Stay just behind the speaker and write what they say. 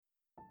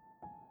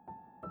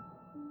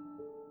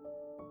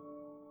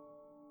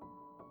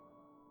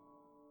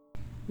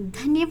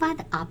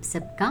धन्यवाद आप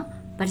सबका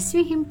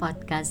परस्वी हिम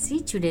पॉडकास्ट से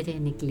जुड़े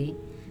रहने के लिए।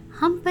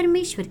 हम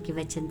परमेश्वर के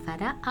वचन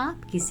द्वारा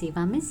आपकी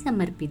सेवा में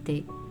समर्पित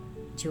है,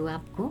 जो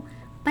आपको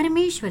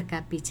परमेश्वर का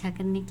पीछा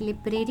करने के लिए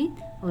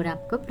प्रेरित और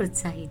आपको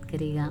प्रोत्साहित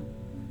करेगा।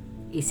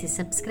 इसे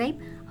सब्सक्राइब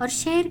और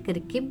शेयर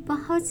करके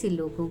बहुत से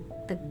लोगों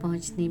तक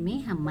पहुंचने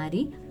में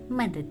हमारी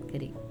मदद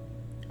करें।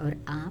 और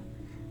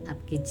आप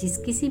आपके जिस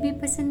किसी भी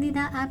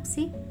पसंदीदा ऐप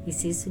से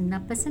इसे सुनना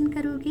पसंद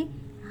करोगे,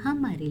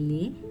 हमारे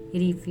लिए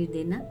रिव्यू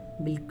देना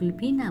बिल्कुल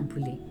भी ना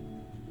भूलें।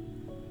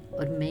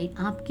 और मैं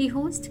आपकी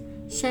होस्ट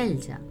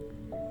शैलजा।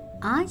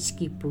 आज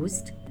की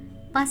पोस्ट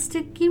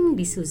पास्टर किम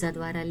डिसूजा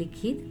द्वारा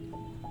लिखित,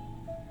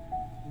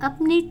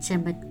 अपने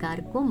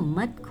चमत्कार को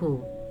मत खो,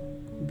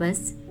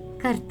 बस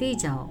करते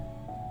जाओ।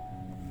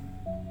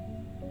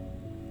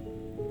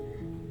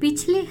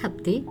 पिछले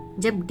हफ्ते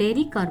जब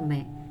डेरिक और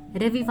मैं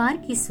रविवार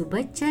की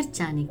सुबह चर्च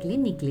जाने के लिए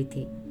निकले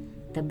थे,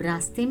 तब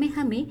रास्ते में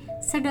हमें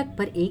सड़क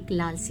पर एक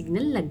लाल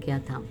सिग्नल लग गया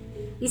था,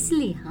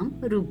 इसलिए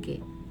हम रुक गए।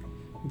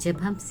 जब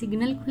हम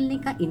सिग्नल खुलने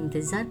का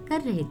इंतजार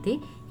कर रहे थे,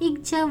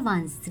 एक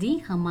जवान स्त्री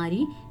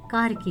हमारी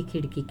कार की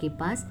खिड़की के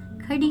पास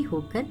खड़ी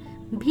होकर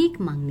भीख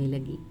मांगने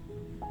लगी।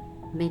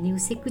 मैंने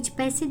उसे कुछ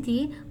पैसे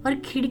दिए और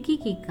खिड़की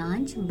की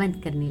कांच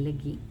बंद करने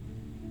लगी।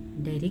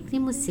 डेरिक ने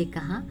मुझसे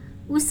कहा,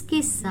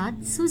 उसके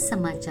साथ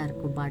सुसमाचार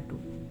को बांटो।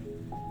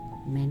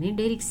 मैंने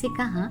डेरिक से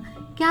कहा,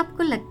 क्या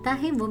आपको लगता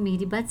है वो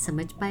मेरी बात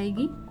समझ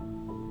पाएगी?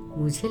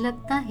 मुझे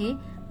लगता है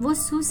वो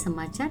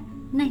सुसमाचार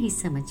नहीं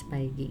समझ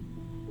पाएगी।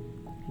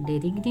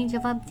 डेरिक ने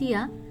जवाब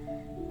दिया,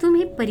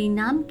 तुम्हें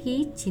परिणाम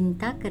की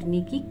चिंता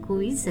करने की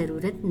कोई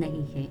जरूरत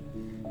नहीं है।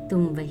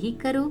 तुम वही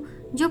करो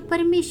जो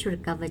परमेश्वर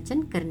का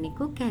वचन करने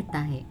को कहता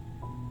है।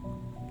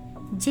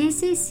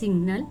 जैसे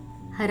सिग्नल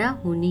हरा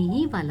होने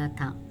ही वाला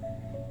था,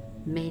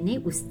 मैंने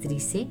उस स्त्री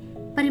से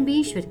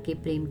परमेश्वर के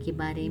प्रेम के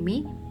बारे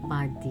में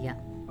बांट दिया।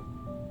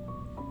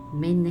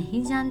 मैं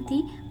नहीं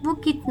जानती वो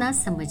कितना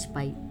समझ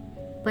पाई,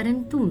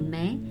 परंतु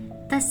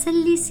मैं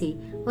तसल्ली से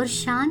और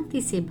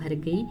शांति से भर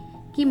गई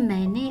कि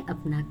मैंने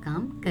अपना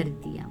काम कर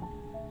दिया।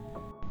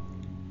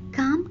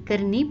 काम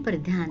करने पर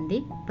ध्यान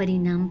दे,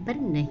 परिणाम पर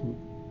नहीं।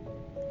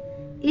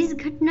 इस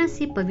घटना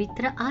से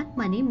पवित्र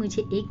आत्मा ने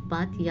मुझे एक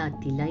बात याद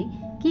दिलाई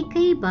कि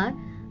कई बार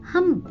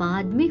हम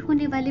बाद में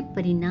होने वाले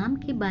परिणाम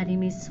के बारे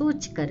में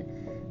सोचकर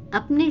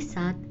अपने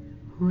साथ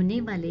होने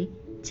वाले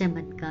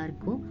चमत्कार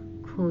को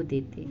खो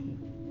देते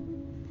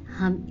हैं।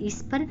 हम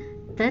इस पर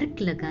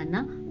तर्क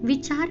लगाना,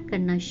 विचार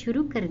करना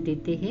शुरू कर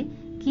देते हैं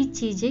कि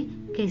चीजें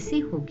कैसे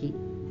होगी,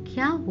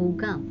 क्या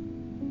होगा,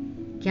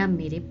 क्या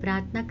मेरे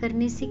प्रार्थना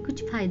करने से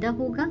कुछ फायदा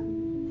होगा,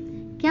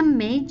 क्या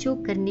मैं जो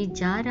करने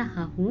जा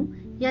रहा हूँ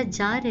या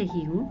जा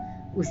रही हूँ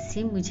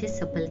उससे मुझे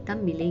सफलता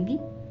मिलेगी,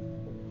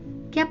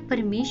 क्या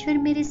परमेश्वर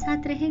मेरे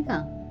साथ रहेगा,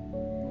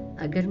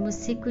 अगर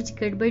मुझसे कुछ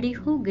गड़बड़ी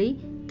हो गई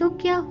तो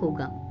क्या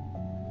होगा।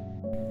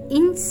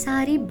 इन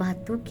सारी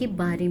बातों के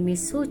बारे में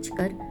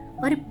सोचकर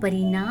और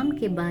परिणाम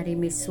के बारे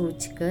में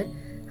सोचकर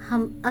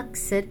हम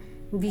अक्सर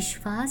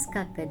विश्वास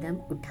का कदम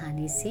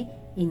उठाने से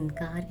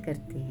इनकार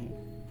करते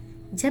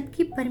हैं,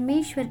 जबकि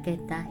परमेश्वर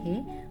कहता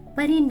है,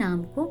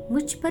 परिणाम को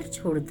मुझ पर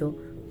छोड़ दो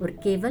और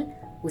केवल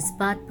उस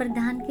बात पर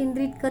ध्यान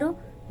केंद्रित करो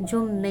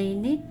जो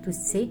मैंने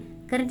तुझसे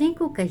करने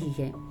को कही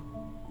है।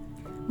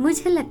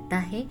 मुझे लगता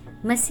है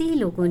मसीही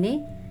लोगों ने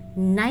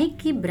नाइक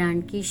की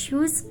ब्रांड के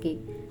शूज के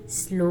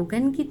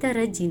स्लोगन की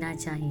तरह जीना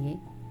चाहिए,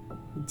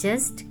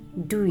 जस्ट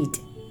डू इट,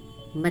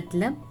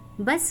 मतलब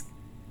बस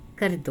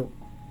कर दो।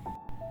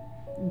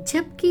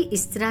 जबकि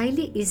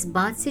इस्राएली इस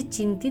बात से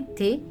चिंतित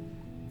थे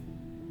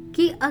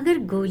कि अगर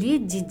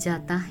गोलियत जीत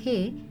जाता है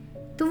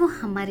तो वो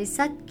हमारे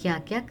साथ क्या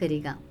क्या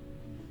करेगा,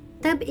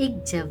 तब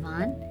एक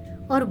जवान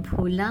और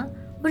भोला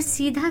और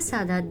सीधा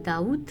साधा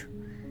दाऊद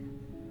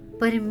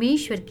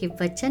परमेश्वर के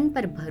वचन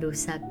पर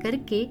भरोसा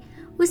करके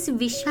उस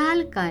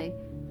विशालकाय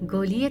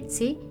गोलियत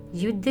से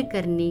युद्ध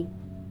करने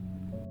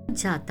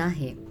जाता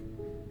है।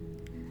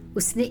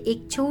 उसने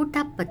एक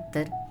छोटा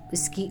पत्थर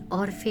उसकी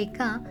ओर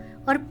फेंका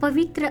और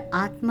पवित्र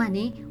आत्मा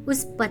ने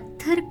उस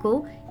पत्थर को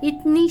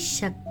इतनी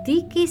शक्ति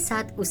के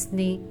साथ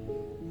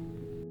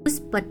उस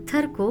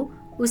पत्थर को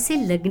उसे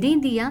लगने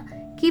दिया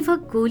कि वह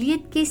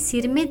गोलियत के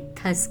सिर में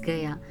धंस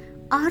गया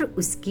और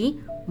उसकी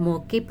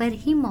मौके पर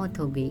ही मौत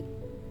हो गई।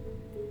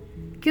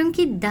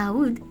 क्योंकि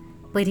दाऊद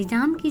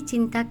परिणाम की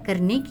चिंता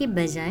करने के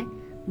बजाय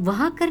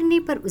वह करने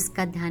पर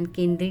उसका ध्यान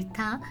केंद्रित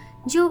था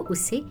जो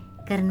उसे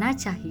करना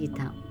चाहिए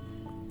था,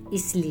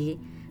 इसलिए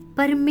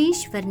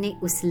परमेश्वर ने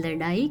उस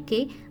लड़ाई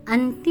के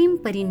अंतिम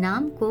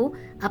परिणाम को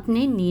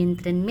अपने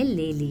नियंत्रण में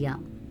ले लिया।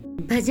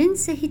 भजन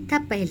संहिता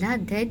 1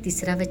 अध्याय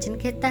 3 वचन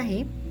कहता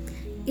है,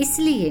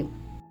 इसलिए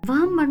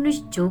वह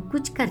मनुष्य जो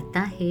कुछ करता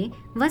है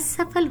वह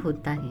सफल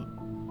होता है।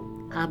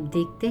 आप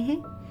देखते हैं,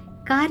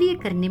 कार्य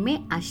करने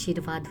में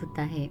आशीर्वाद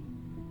होता है।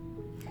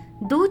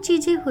 2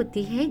 चीजें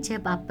होती है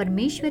जब आप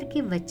परमेश्वर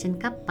के वचन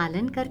का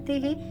पालन करते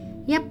हैं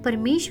या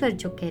परमेश्वर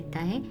जो कहता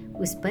है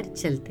उस पर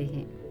चलते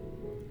हैं।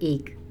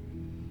 1,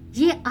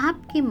 ये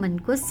आपके मन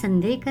को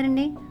संदेह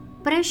करने,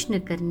 प्रश्न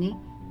करने,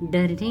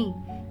 डरने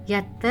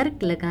या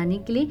तर्क लगाने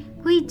के लिए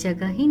कोई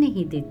जगह ही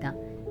नहीं देता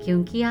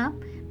क्योंकि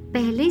आप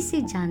पहले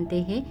से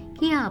जानते हैं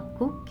कि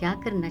आपको क्या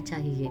करना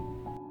चाहिए।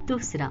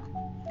 दूसरा,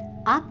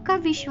 आपका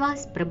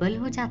विश्वास प्रबल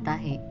हो जाता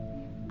है।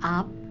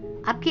 आप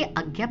आपके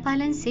आज्ञा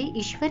पालन से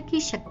ईश्वर की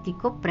शक्ति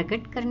को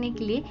प्रकट करने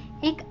के लिए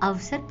एक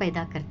अवसर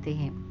पैदा करते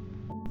हैं।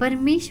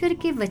 परमेश्वर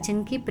के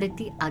वचन के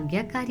प्रति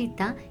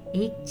आज्ञाकारिता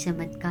एक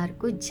चमत्कार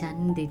को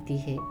जन्म देती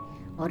है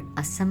और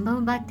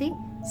असंभव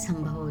बातें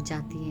संभव हो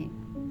जाती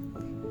हैं।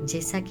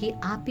 जैसा कि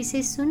आप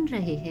इसे सुन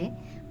रहे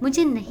हैं,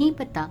 मुझे नहीं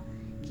पता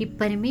कि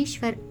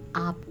परमेश्वर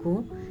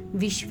आपको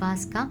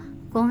विश्वास का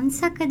कौन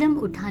सा कदम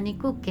उठाने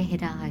को कह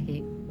रहा है।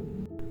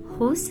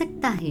 हो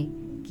सकता है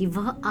कि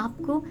वह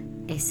आपको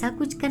ऐसा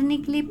कुछ करने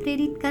के लिए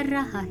प्रेरित कर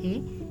रहा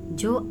है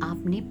जो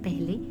आपने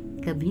पहले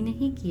कभी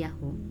नहीं किया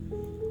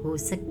हो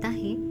सकता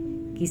है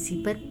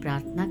किसी पर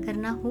प्रार्थना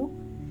करना हो,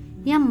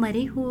 या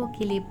मरे हुओं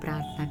के लिए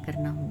प्रार्थना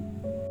करना हो,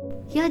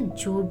 या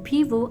जो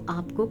भी वो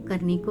आपको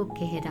करने को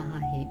कह रहा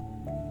है।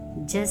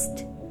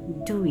 Just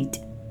do it.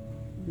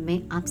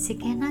 मैं आपसे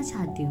कहना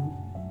चाहती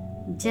हूँ,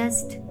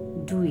 जस्ट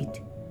डू इट।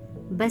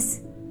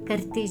 बस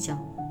करते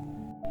जाओ।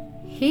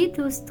 हे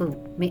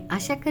दोस्तों, मैं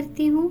आशा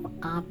करती हूँ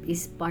आप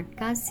इस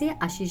पॉडकास्ट से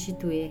आशीषित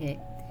हुए हैं।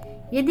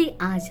 यदि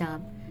आज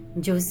आप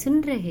जो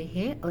सुन रहे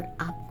हैं और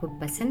आपको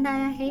पसंद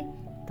आया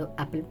है तो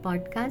एप्पल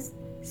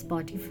पॉडकास्ट,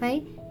 स्पॉटिफाई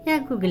या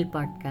गूगल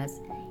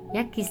पॉडकास्ट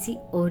या किसी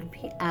और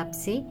भी ऐप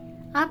से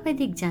आप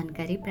अधिक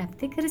जानकारी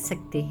प्राप्त कर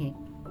सकते हैं।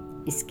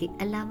 इसके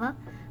अलावा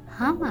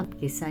हम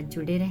आपके साथ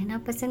जुड़े रहना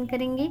पसंद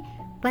करेंगे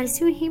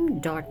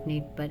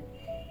pursue-him.net पर,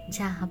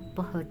 जहाँ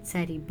बहुत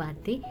सारी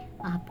बातें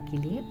आपके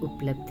लिए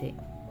उपलब्ध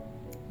है।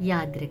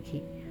 याद रखें,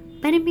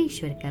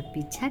 परमेश्वर का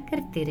पीछा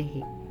करते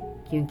रहे,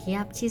 क्योंकि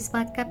आप जिस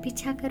बात का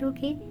पीछा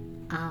करोगे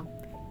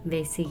आप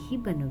वैसे ही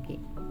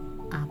बनोगे।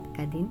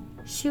 आपका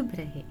दिन शुभ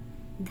रहे।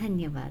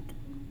 धन्यवाद।